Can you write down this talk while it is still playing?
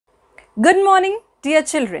Good morning, dear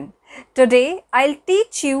children. Today I'll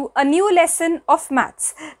teach you a new lesson of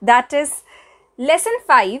maths, that is lesson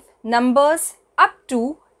 5, numbers up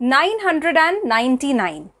to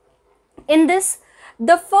 999. In this,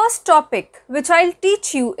 the first topic which I'll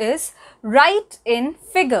teach you is write in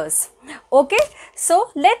figures. Okay,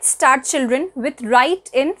 so let's start, children, with write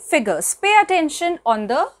in figures. Pay attention on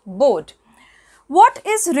the board. What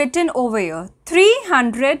is written over here?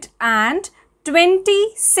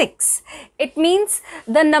 326. It means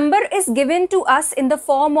the number is given to us in the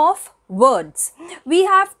form of words. We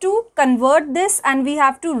have to convert this and we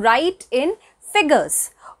have to write in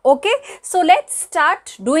figures. Okay, so let's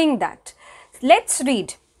start doing that. Let's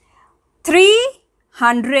read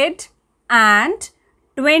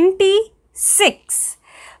 326.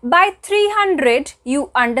 By 300,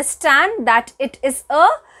 you understand that it is a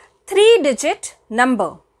 3-digit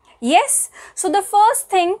number. Yes, so the first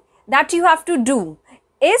thing that you have to do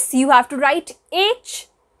is you have to write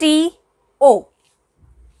HTO.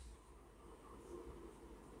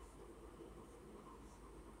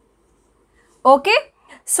 Okay,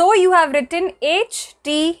 so you have written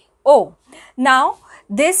HTO. Now,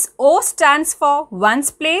 this O stands for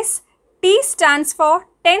ones place, T stands for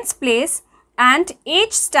tens place, and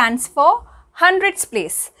H stands for hundreds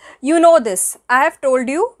place. You know this. I have told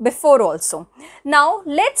you before also. Now,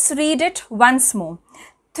 let's read it once more.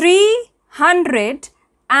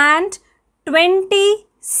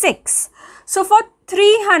 326. So, for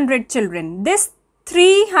 300 children, this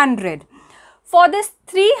 300. For this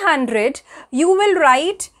 300, you will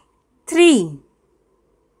write 3.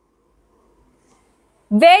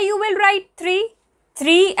 Where you will write 3?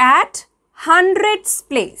 3 at hundreds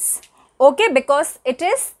place. Okay, because it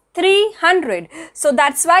is 300. So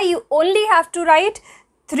that's why you only have to write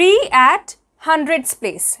 3 at hundreds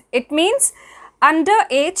place. It means under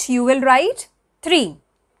H you will write 3.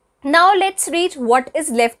 Now let's read what is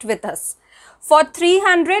left with us. For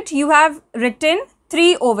 300 you have written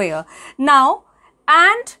 3 over here. Now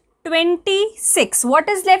and 26. What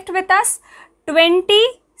is left with us?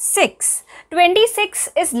 26. 26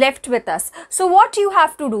 is left with us. So what you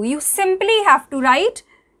have to do? You simply have to write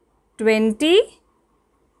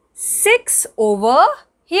 26 over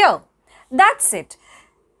here. That's it.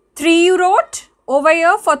 3 you wrote over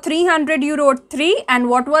here. For 300 you wrote 3, and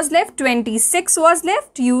what was left? 26 was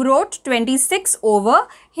left. You wrote 26 over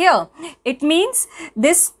here. It means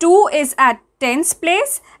this 2 is at tens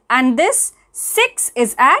place and this 6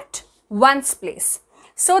 is at ones place.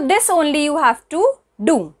 So this only you have to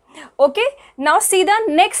do. Okay, now see the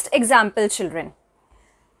next example, children.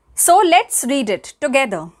 So let's read it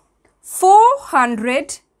together.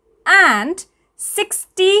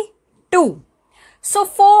 462. So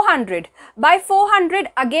 400. By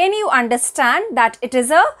 400, again you understand that it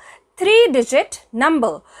is a 3-digit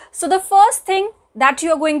number. So the first thing that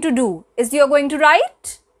you are going to do is you are going to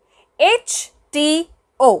write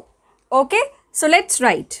HTO. Okay, so let's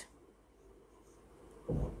write.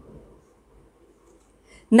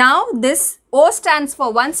 Now this O stands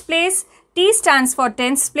for ones place, T stands for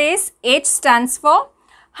tens place, H stands for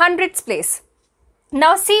hundreds place.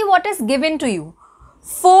 Now see what is given to you.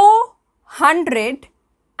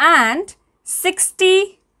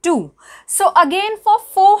 462. So again for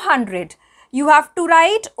 400, you have to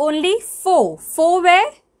write only 4. 4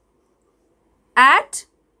 where? At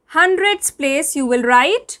hundreds place you will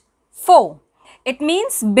write 4. It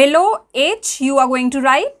means below H you are going to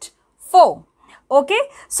write 4. Okay,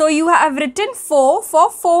 so you have written 4 for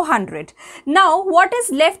 400. Now, what is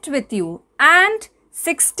left with you? And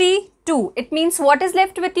 62. It means what is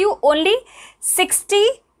left with you? Only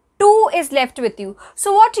 62 is left with you.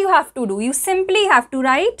 So, what you have to do? You simply have to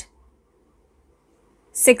write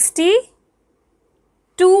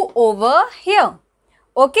 62 over here.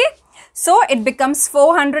 Okay, so it becomes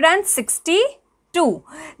 462.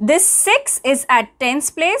 This 6 is at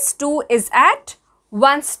tens place, 2 is at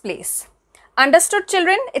ones place. Understood,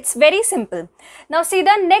 children? It's very simple. Now see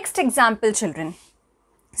the next example, children.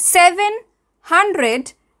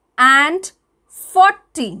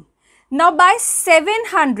 740. Now by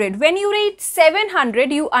 700, when you read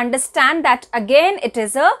 700, you understand that again it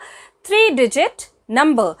is a 3-digit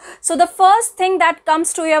number. So the first thing that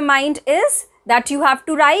comes to your mind is that you have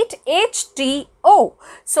to write HTO.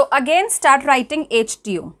 So again start writing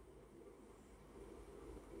HTO.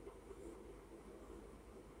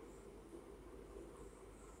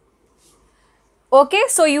 Okay,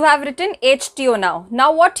 so you have written HTO now.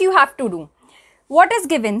 Now what you have to do? What is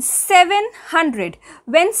given? 700.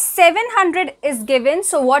 When 700 is given,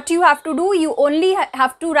 so what you have to do? You only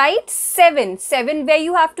have to write 7. 7 where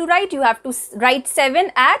you have to write? You have to write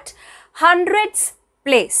 7 at hundreds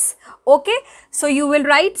place. Okay, so you will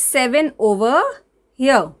write 7 over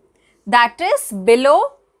here. That is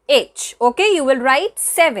below H. Okay, you will write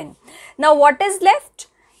 7. Now what is left?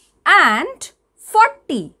 And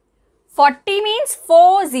 40. 40 means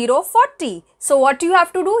 40. So what you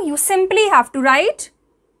have to do? You simply have to write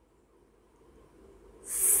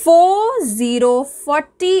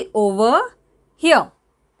 4040 over here.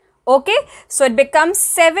 Okay, so it becomes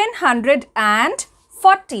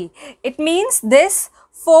 740. It means this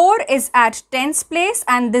 4 is at 10's place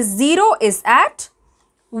and this 0 is at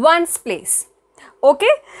 1's place.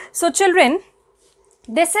 Okay, so children,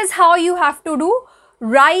 this is how you have to do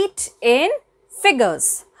write in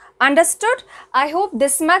figures. Understood? I hope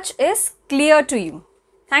this much is clear to you.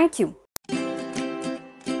 Thank you.